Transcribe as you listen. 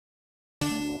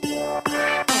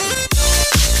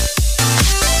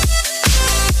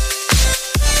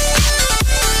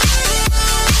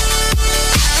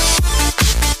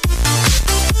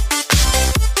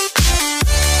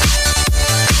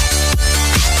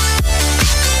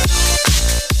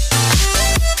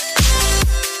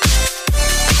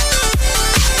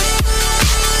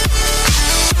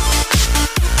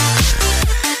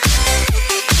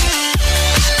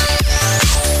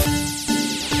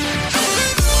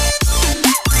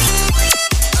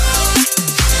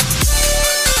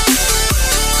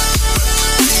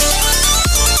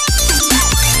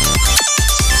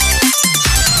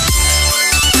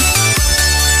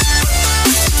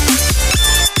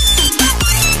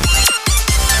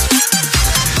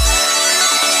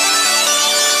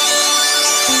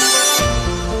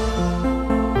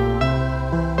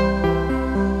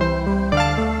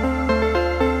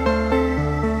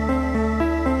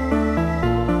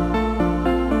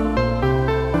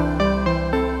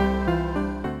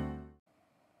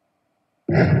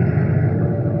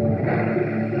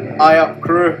Hi up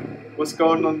crew, what's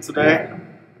going on today?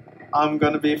 I'm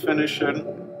gonna be finishing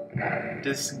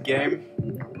this game,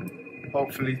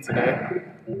 hopefully today,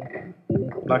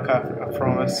 like I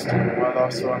promised my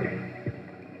last one.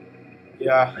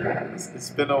 Yeah, it's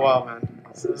been a while, man.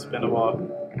 It's been a while.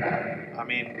 I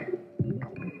mean,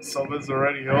 summer's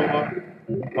already over,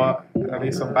 but at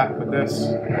least I'm back with this.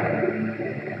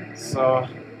 So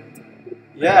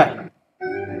yeah,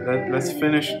 let's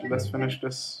finish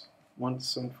this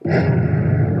once and for all.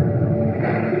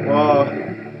 Well,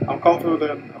 I'm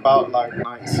confident about like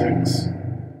night 6,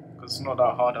 because it's not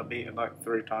that hard. I beat it like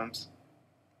 3 times.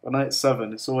 But night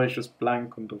 7, it's always just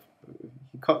blank on the.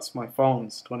 He cuts my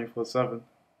phones 24/7,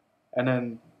 and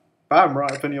then bam,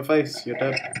 right up in your face, you're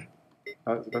dead.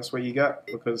 That's what you get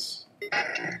because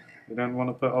you don't want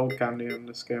to put old candy in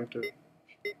this game too.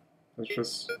 That's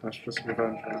just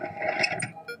revenge,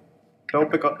 right? Don't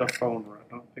pick up the phone, right?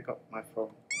 Don't pick up my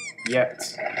phone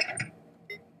yet.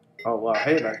 Oh wow, I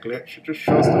hate that glitch. It just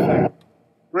shows the thing.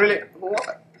 Really?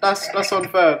 What? That's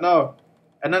unfair. No.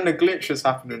 And then the glitch is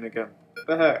happening again. What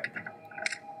the heck?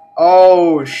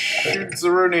 Oh shoot,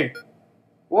 Zaruni.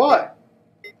 What?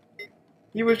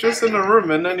 He was just in the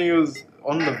room and then he was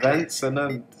on the vents and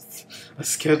then I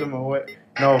scared him away.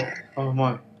 No. Oh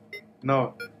my.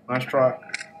 No. Nice try.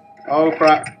 Oh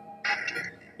crap.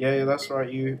 Yeah, that's right.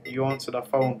 You answer the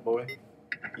phone, boy.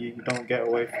 You don't get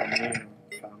away from me,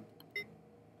 fam.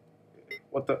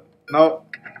 What the? No.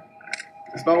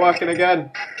 It's not working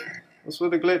again. What's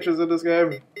with the glitches in this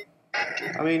game?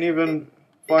 I mean, even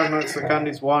Five Nights at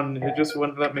Candy's 1, it just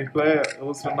wouldn't let me play it. It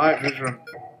was the night vision.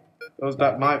 There was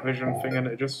that night vision thing and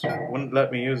it just wouldn't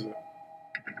let me use it.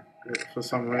 For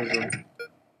some reason. It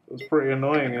was pretty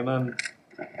annoying, and then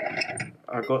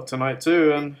I got to night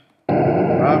 2 and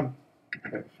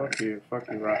okay, fuck you,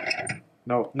 rat.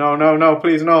 No,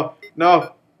 please, no.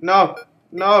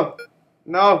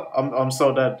 I'm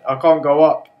so dead. I can't go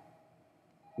up.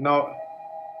 No.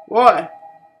 What?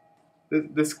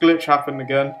 This glitch happened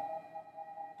again.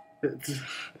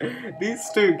 These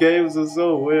 2 games are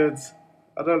so weird.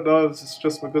 I don't know if it's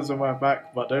just because of my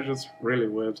back, but they're just really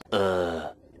weird.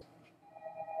 Well,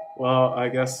 I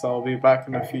guess I'll be back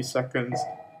in a few seconds.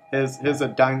 Here's a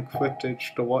dank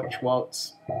footage to watch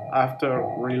whilst I have to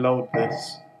reload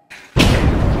this.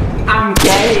 I'm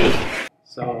gay!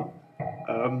 So,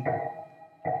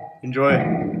 enjoy.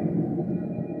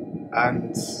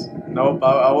 And, nope,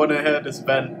 I want to hear this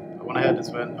vent. I want to hear this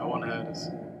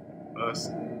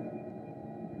first.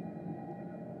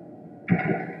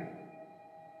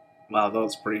 Wow, that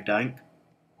was pretty dank.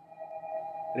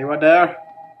 Anyone there?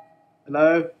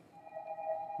 Hello?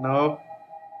 No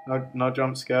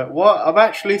jump scare. What? I'm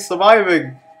actually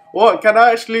surviving. What? Can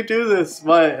I actually do this?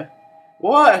 What?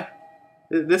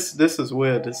 This is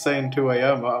weird. It's saying 2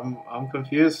 AM. I'm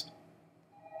confused.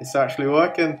 It's actually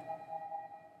working.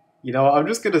 You know, I'm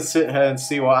just gonna sit here and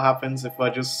see what happens if I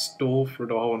just stall through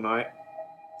the whole night.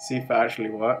 See if it actually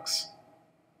works.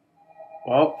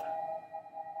 Well,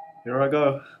 here I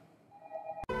go.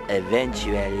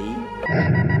 Eventually.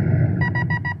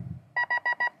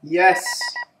 Yes!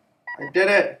 I did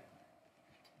it!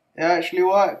 It actually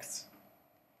worked.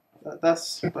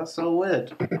 That's so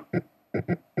weird.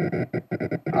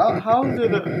 How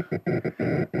did it?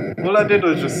 All I did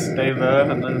was just stay there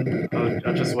and then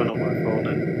I just went on my phone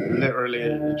and literally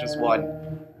it just won.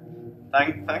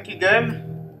 Thank you game.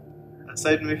 That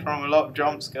saved me from a lot of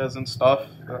jump scares and stuff.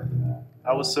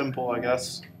 That was simple, I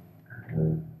guess.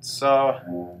 So,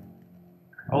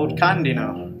 old candy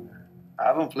now. I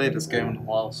haven't played this game in a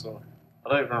while, so I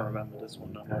don't even remember this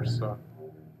one that much. So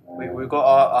we've got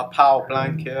our pal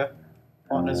Blank here,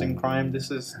 partners in crime. This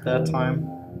is their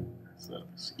time. So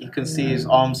you can see his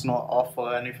arm's not off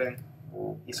or anything.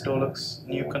 He still looks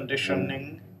new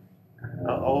conditioning.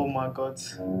 Oh my god,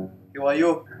 who are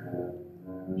you?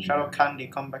 Shadow Candy,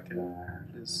 come back here,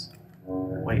 please.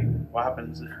 Wait, what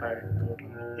happens if I go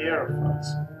down here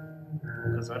first?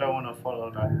 Because I don't want to follow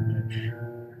that bitch.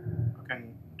 I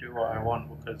can do what I want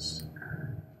because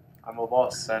I'm a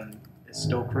boss, and it's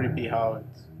still creepy how it.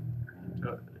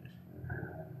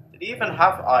 Did he even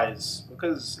have eyes?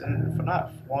 Because in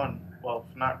FNAC 1,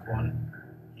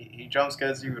 he jump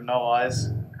scares you with no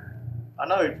eyes. I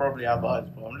know he'd probably have eyes,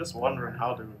 but I'm just wondering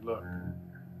how they would look.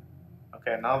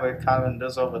 Okay, now the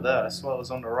calendar's over there. I swear it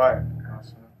was on the right.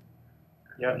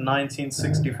 Yeah,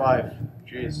 1965.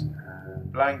 Jeez.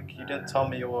 Blank, you didn't tell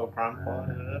me you were a grandpa.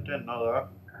 I didn't know that.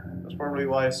 That's probably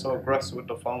why he's so aggressive with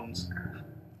the phones.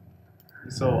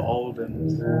 He's so old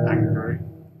and angry.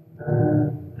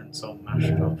 And so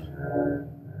mashed up.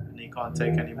 And he can't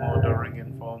take any more of the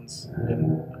ringing phones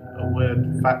in a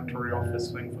weird factory office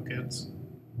thing for kids.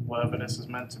 whatever this is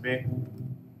meant to be.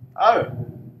 Oh,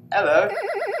 hello.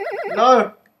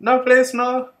 No, no, please,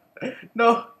 no,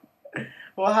 no.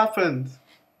 What happened?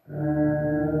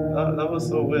 That was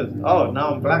so weird. Oh,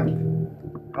 now I'm blank.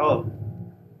 Oh,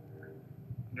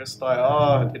 just like,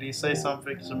 oh, did he say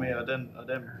something to me? I didn't.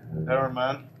 Never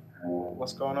man.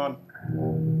 What's going on?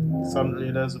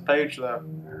 Suddenly there's a page there.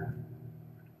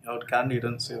 Old Candy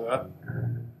didn't see that.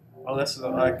 Oh, this is,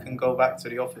 I can go back to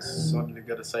the office. Suddenly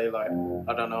gonna say like,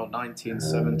 I don't know,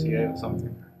 1978 or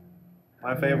something.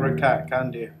 My favorite cat,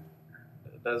 Candy.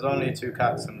 There's only 2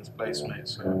 cats in this place, mate,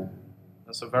 so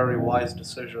that's a very wise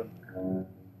decision.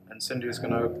 And Cindy's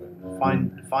gonna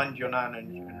find your nan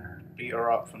and beat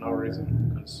her up for no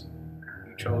reason because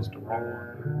you chose the wrong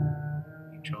one.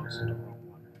 You chose the wrong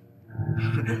one.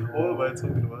 What am I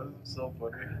talking about? This is so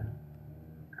funny.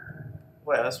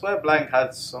 Wait, I swear Blank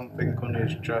had something on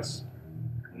his chest.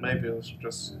 Maybe it was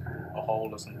just a hole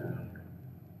or something.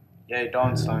 Yay,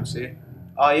 dance time, see?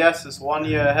 Oh yes, it's 1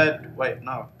 year ahead. Wait,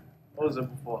 no. What was it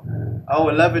before? Oh,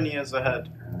 11 years ahead.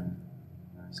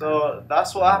 So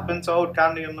that's what happened to Old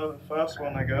Candy in the first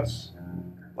one, I guess.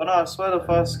 But no, I swear the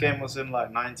first game was in like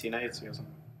 1980 or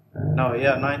something. No,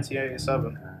 yeah,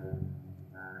 1987.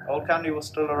 Old Candy was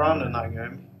still around in that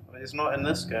game. He's not in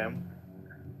this game.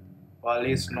 Well, at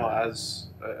least not as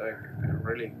a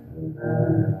really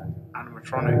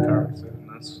animatronic character in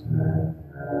this.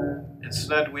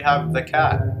 Instead, we have the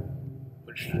cat,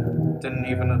 which didn't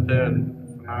even appear in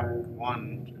FNAC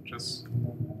 1. It just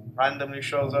randomly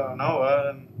shows out of nowhere,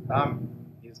 and bam,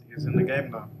 he's in the game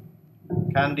now.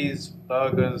 Candy's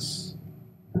Burgers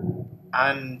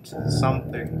and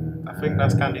something. I think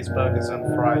that's Candy's Burgers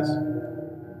and Fries.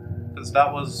 Because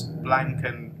that was Blank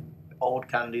and Old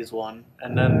Candy's one,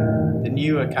 and then the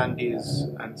newer Candies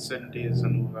and Cindy's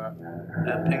and all that,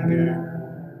 Pingu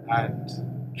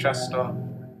and Chester.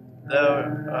 Their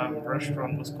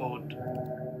restaurant was called,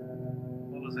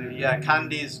 what was it? Yeah,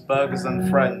 Candy's Burgers and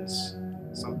Friends,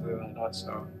 something like that.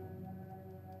 So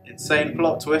insane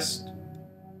plot twist,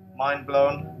 mind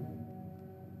blown.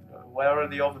 Where are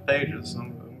the other pages?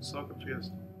 I'm so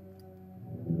confused.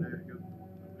 There you go.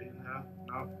 Be in here?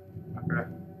 No? Okay.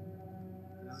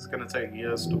 This is gonna take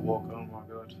years to walk, oh my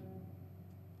god.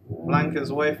 Blank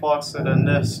is way faster than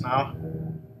this now,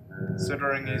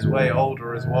 considering he's way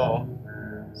older as well.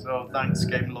 So thanks,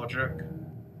 game logic.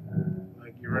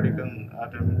 Like, you really couldn't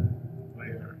add him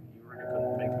later. You really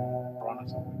couldn't make him run or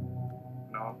something.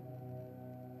 No.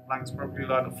 Blank's probably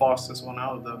like the fastest one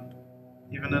out of them.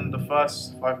 Even in the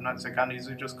first Five Nights at Candy's,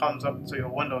 he just comes up to your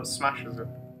window and smashes it.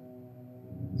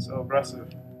 So aggressive.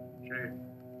 Gee.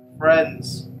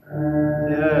 Friends.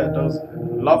 Yeah, those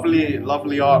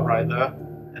lovely art right there.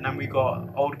 And then we got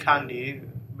Old Candy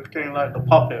looking like the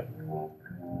puppet.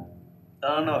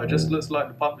 I don't know, it just looks like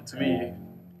the puppet to me.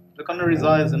 Look under his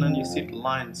eyes and then you see the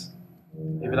lines.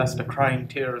 Maybe that's the crying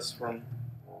tears from,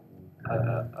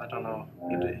 I don't know.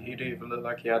 He didn't even look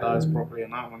like he had eyes properly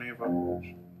in that one either.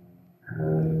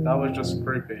 That was just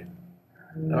creepy.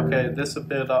 Okay, this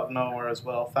appeared out of nowhere as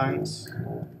well, thanks.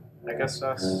 I guess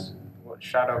that's what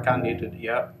Shadow Candy did,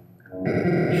 yeah.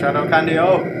 Shadow Candy,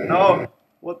 oh, no!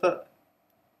 What the?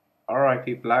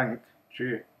 R.I.P. Blank,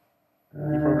 gee.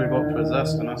 He probably got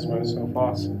possessed and that's why it's so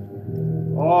fast.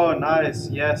 Oh, nice,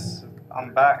 yes,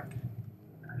 I'm back.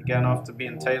 Again, after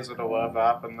being tasered or whatever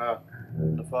happened there.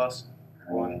 The first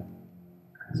one.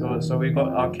 So we got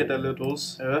our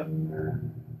Kidaliddles here.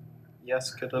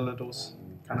 Yes, Kidaliddles.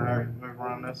 Can I move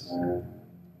around this?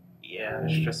 Yeah,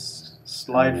 let's just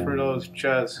slide through those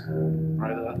chairs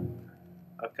right there.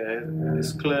 Okay,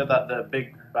 it's clear that the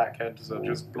big backheads are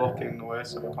just blocking the way,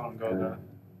 so we can't go there.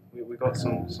 We got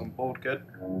some bald kid.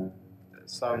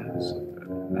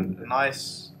 A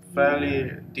nice,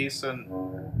 fairly decent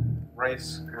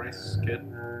race kid.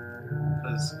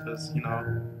 Because you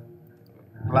know,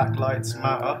 black lives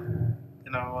matter.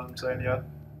 You know what I'm saying? Yeah.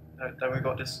 Then we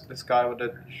got this guy with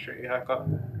a shitty haircut.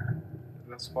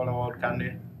 Let's follow Old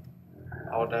Candy.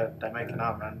 Oh, they're making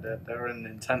out, man. They're in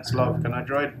intense love. Can I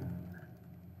join?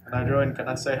 Can I join? Can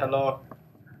I say hello?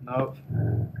 Nope.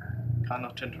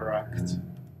 Cannot interact.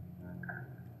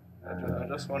 I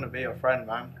just want to be a friend,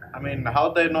 man. I mean,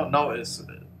 how'd they not notice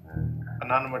an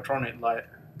animatronic like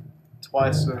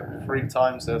twice or 3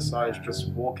 times their size just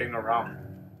walking around?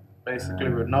 Basically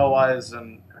with no eyes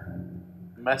and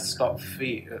messed up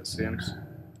feet, it seems.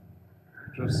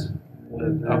 Just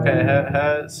okay.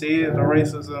 Here, see, the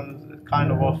racism is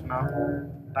kind of off now.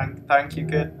 Thank you,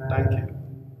 kid. Thank you.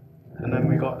 And then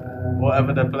we got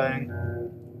whatever they're playing.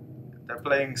 They're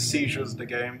playing Seizures, the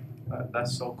game.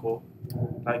 That's so cool.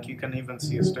 Like, you can even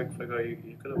see a stick figure.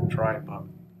 You could have tried, but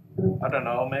I don't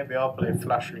know, maybe I'll play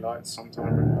Flashing Lights sometime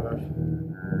in my life.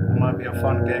 It might be a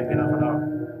fun game, you never know.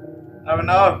 Never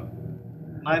know!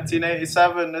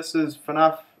 1987, this is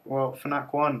FNAC 1.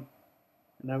 And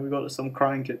then we got some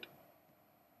crying kid.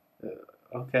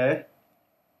 Okay.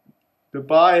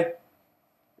 Goodbye.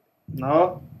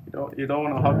 No? You don't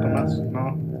want to hug the mess?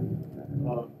 No?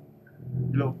 Oh,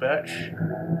 you little bitch.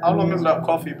 How long has that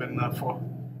coffee been there for?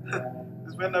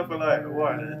 It's been there for like,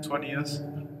 what, 20 years?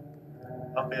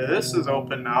 Okay, this is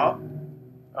open now.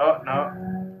 Oh, no.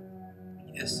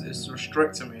 It's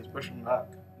restricting me, it's pushing me back.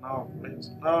 No, please.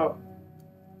 No.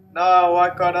 No, why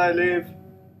can't I leave?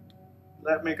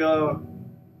 Let me go.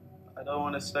 I don't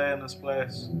want to stay in this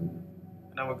place.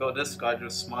 And then we got this guy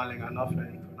just smiling at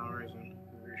nothing for no reason.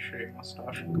 Very shitty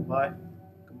mustache. Goodbye.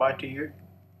 Goodbye to you.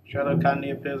 Shadow Candy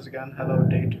appears again. Hello,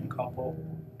 dating couple.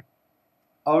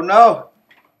 Oh no!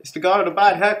 It's the guy with the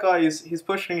bad haircut. He's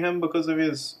pushing him because of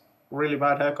his really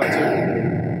bad haircut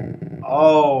too.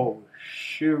 Oh,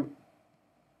 shoot.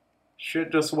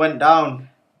 Shit just went down.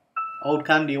 Old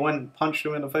Candy went and punched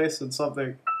him in the face and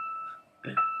something.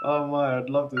 Oh my,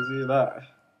 I'd love to see that.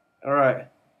 Alright.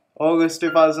 August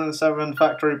 2007,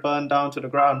 factory burned down to the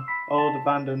ground. Old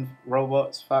abandoned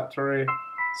robots factory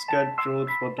scheduled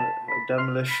for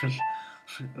demolition.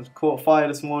 It caught fire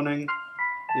this morning.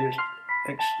 The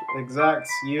exact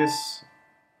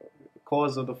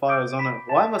cause of the fire is unknown.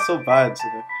 Why am I so bad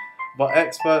today? But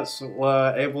experts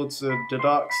were able to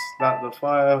deduct that the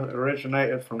fire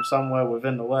originated from somewhere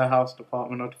within the warehouse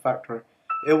department of the factory.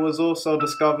 It was also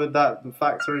discovered that the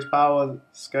factory's power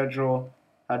schedule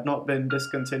had not been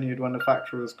discontinued when the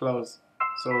factory was closed,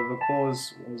 so the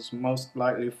cause was most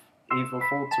likely either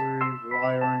faulty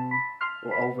wiring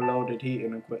or overloaded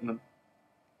heating equipment.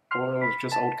 Or it was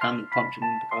just Old Candy punching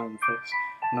the guy in the face.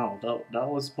 No, that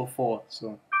was before,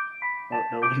 so that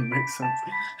wouldn't make sense.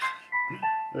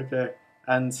 Okay,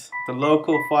 and the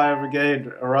local fire brigade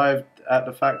arrived at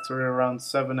the factory around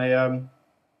 7 AM,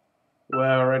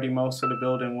 where already most of the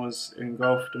building was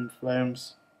engulfed in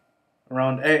flames.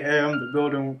 Around 8 AM, the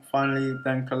building finally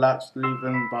then collapsed,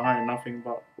 leaving behind nothing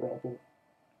but rubble.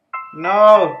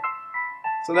 No!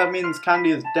 So that means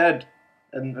Candy is dead,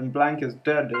 and Blank is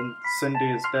dead, and Cindy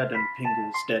is dead, and Pingu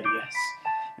is dead, yes.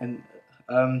 And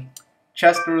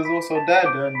Chester is also dead,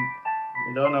 and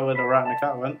we don't know where the rat and the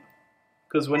cat went.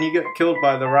 Because when you get killed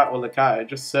by the rat or the cat, it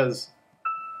just says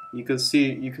you can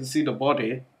see the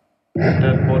body, the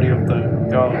dead body of the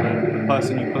girl, the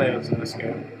person you play as in this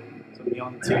game. So the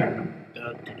young team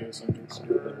dead to do something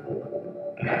stupid.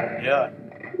 And yeah,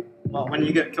 but when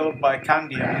you get killed by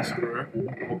Candy and his crew,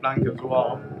 or Blank as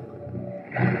well,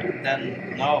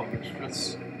 then no, it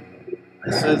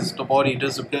says the body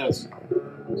disappears.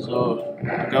 So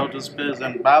the girl disappears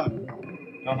and bam,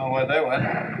 don't know where they went.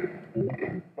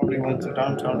 Probably went to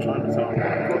downtown Chinatown,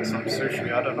 got some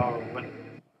sushi, I don't know, went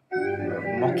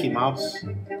Monkey Mouse,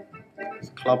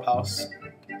 Clubhouse,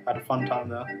 had a fun time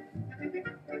there.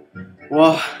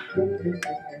 Well,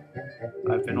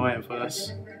 I've been waiting for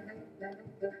this.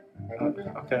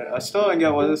 Okay, I still don't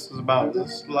get what this is about. Is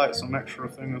this like some extra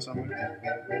thing or something?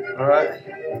 Alright,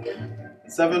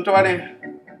 7:20.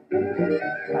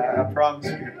 I promise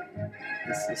you,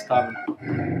 this is coming.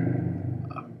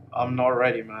 I'm not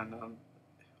ready, man.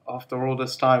 After all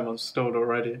this time, I'm still not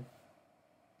ready.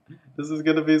 This is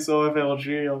gonna be so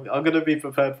FLG. I'm gonna be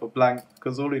prepared for Blank,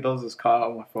 because all he does is cut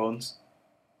out my phones.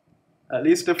 At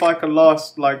least if I can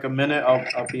last like a minute,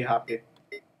 I'll be happy.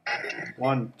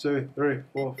 1, 2, 3,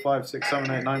 4, 5, 6,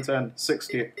 7, 8, 9, 10,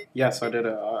 60. Yes, I did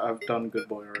it. I've done good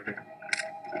boy already.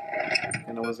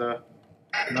 And I was there.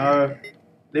 No.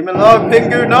 Leave me alone,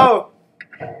 Pingu, no!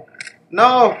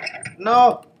 No!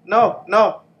 No! No!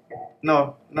 No!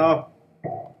 No! No!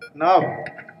 No!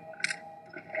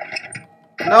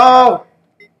 No!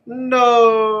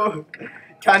 No!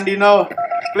 Candy, no!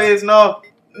 Please, no!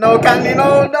 No, Candy,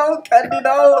 no! No, Candy,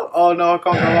 no! Oh no, I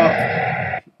can't go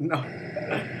up. No.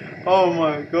 Oh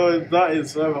my god, that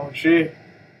is so much. You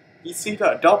see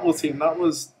that double team? That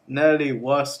was nearly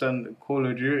worse than Call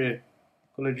of Duty.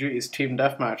 Call of Duty's team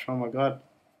deathmatch. Oh my god.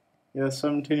 Yeah,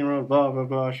 17-year-old blah blah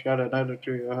blah. She had an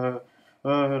attitude.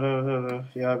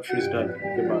 Yeah, she's dead.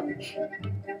 Goodbye.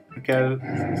 Okay,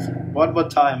 one more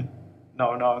time.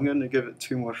 No, I'm gonna give it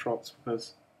 2 more shots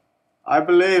because I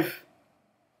believe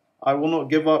I will not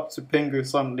give up to Pingu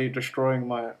suddenly destroying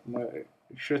my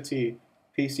shitty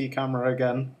PC camera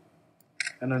again,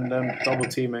 and then them double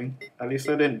teaming. At least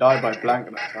I didn't die by Blank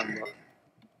that time, but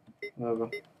whatever.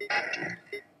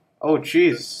 Oh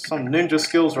jeez, some ninja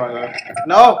skills right there.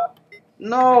 No!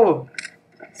 No!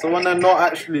 So when they're not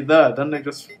actually there, then they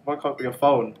just fuck up your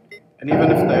phone. And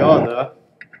even if they are there,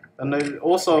 And they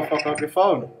also fuck up your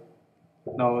phone.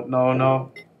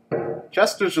 No.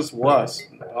 Chester's just worse.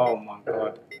 Oh my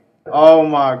god. Oh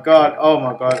my god. Oh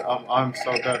my god. I'm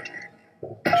so dead.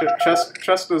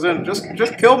 Chester's in.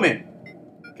 Just kill me.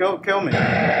 Kill me.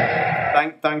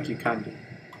 Thank you, Candy.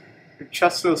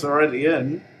 Chester's already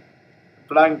in.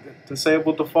 Blank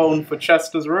disabled the phone for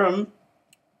Chester's room.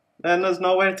 Then there's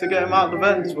no way to get him out of the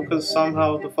vents because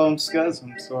somehow the phone scares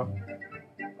him. So,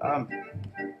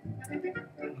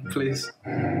 please,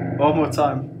 one more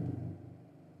time.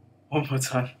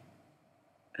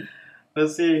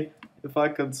 Let's see if I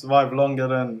can survive longer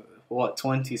than what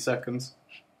 20 seconds.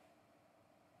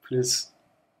 Please,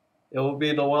 it will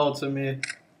be the world to me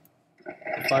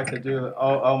if I could do it.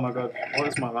 Oh my god, what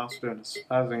is my mouse doing? It's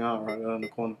spazzing out right there in the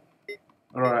corner.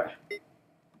 All right.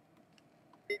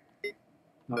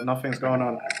 No, nothing's going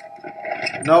on.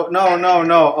 No.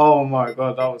 Oh my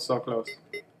god, that was so close.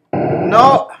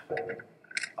 No!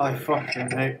 I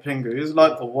fucking hate Pingu. He's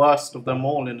like the worst of them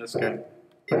all in this game.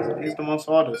 He's the most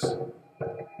hardest.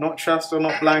 Not Chester,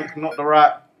 not Blank, not the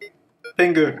rat.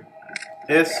 Pingu.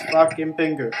 It's fucking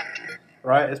Pingu.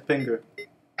 Right, it's Pingu.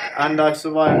 And I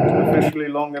survived officially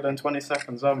longer than 20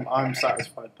 seconds. I'm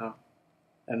satisfied now.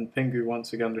 And Pingu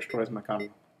once again destroys my camera.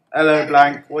 Hello,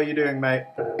 Blank. What are you doing, mate?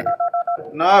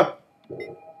 No!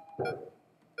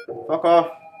 Fuck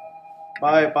off.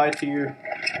 Bye to you.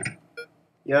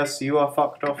 Yes, you are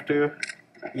fucked off too.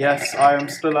 Yes, I am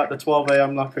still at the 12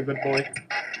 AM like a good boy.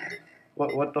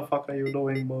 What the fuck are you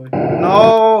doing, boy?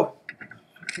 No!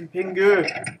 Fucking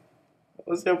Pingu.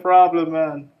 What's your problem,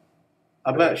 man?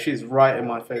 I bet she's right in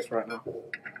my face right now.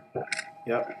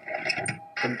 Yep.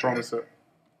 Couldn't promise it.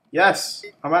 Yes!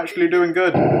 I'm actually doing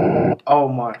good. Oh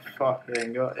my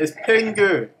fucking god. It's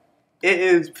Pingu! It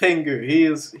is Pingu. He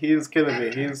is killing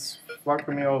me. He's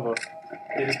fucking me over.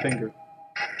 It is Pingu.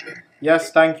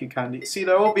 Yes, thank you, Candy. See,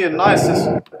 there will be a nicest...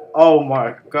 Oh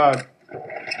my god.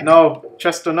 No.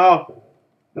 Chester, no.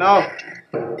 No.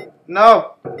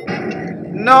 No.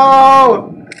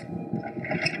 No!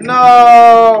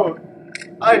 No!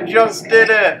 I just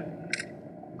did it.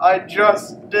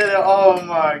 Oh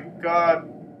my god.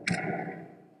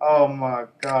 Oh my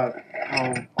god.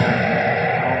 Oh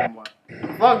my.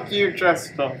 Fuck you,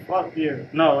 Chester. Fuck you.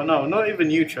 No, not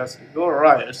even you, Chester. You're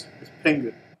right. It's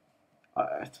Pingu.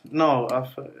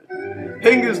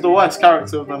 Pingu's the worst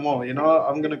character of them all. You know,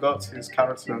 I'm gonna go up to his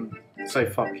character and say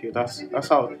fuck you. That's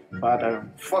how bad I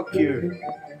am. Fuck you.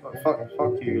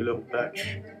 Fuck you, you little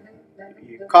bitch.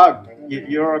 You can't.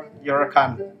 You're a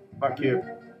can. Fuck you.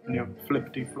 And your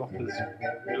flippity floppers.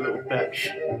 You little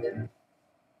bitch.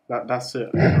 That's it.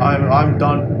 I'm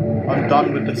done. I'm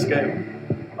done with this game.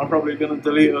 I'm probably gonna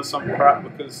delete it or some crap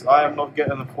because I am not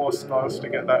getting the 4 stars to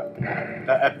get that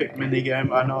epic mini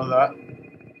game. I know that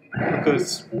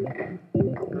because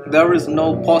there is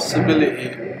no possibility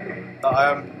that I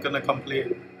am gonna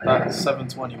complete that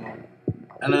 720 mode.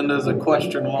 And then there's a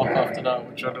question mark after that,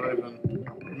 which I don't even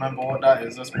remember what that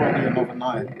is. That's probably another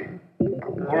 9,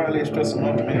 or at least just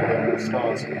another mini game with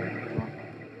stars.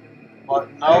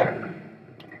 But no,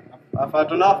 I've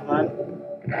had enough, man.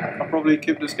 I'll probably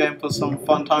keep this game for some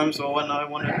fun times or when I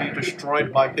want to be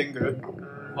destroyed by Pingu.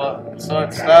 But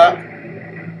besides that,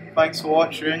 thanks for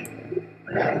watching.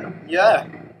 Yeah.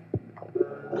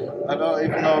 I don't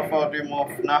even know if I'll do more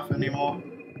FNAF anymore.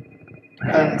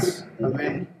 Depends. I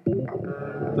mean,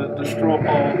 the straw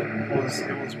poll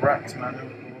was wrecked, man.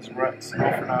 It was wrecked. No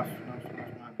FNAF, man.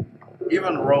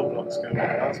 Even Roblox game.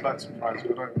 I was like surprised. I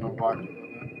don't even know why.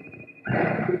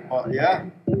 But yeah.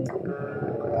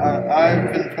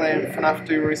 I've been playing FNAF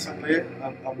 2 recently.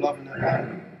 I'm loving it,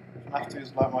 man. FNAF 2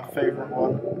 is like my favourite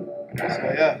one.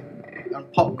 So yeah,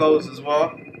 and Pop Goes as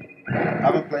well. I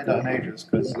haven't played that in ages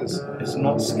because it's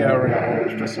not scary at all.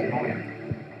 It's just annoying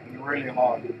and really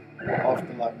hard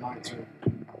after like night 2.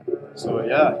 So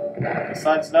yeah.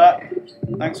 Besides that,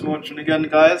 thanks for watching again,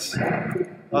 guys.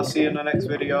 I'll see you in the next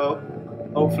video.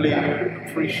 Hopefully you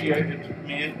appreciated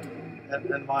me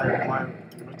and my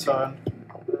return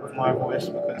with my voice,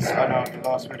 because I know the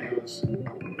last video's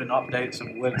been updates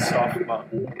and weird stuff, but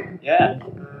yeah.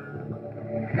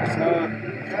 So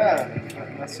yeah,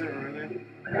 that's it really.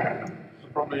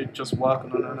 I'll probably just work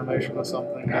on an animation or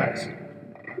something next.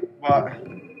 But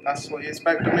that's what you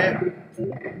expect of me.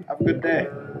 Have a good day.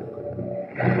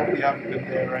 Hope you have a good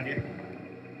day already.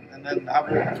 And then have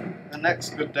the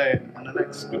next good day and the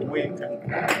next good week,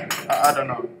 and I don't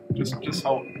know. Just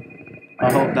hope.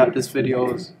 I hope that this video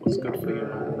was good for you.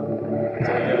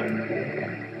 So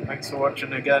yeah, thanks for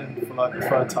watching again for like the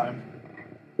 3rd time.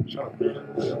 Shut up.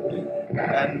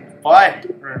 And bye,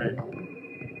 really.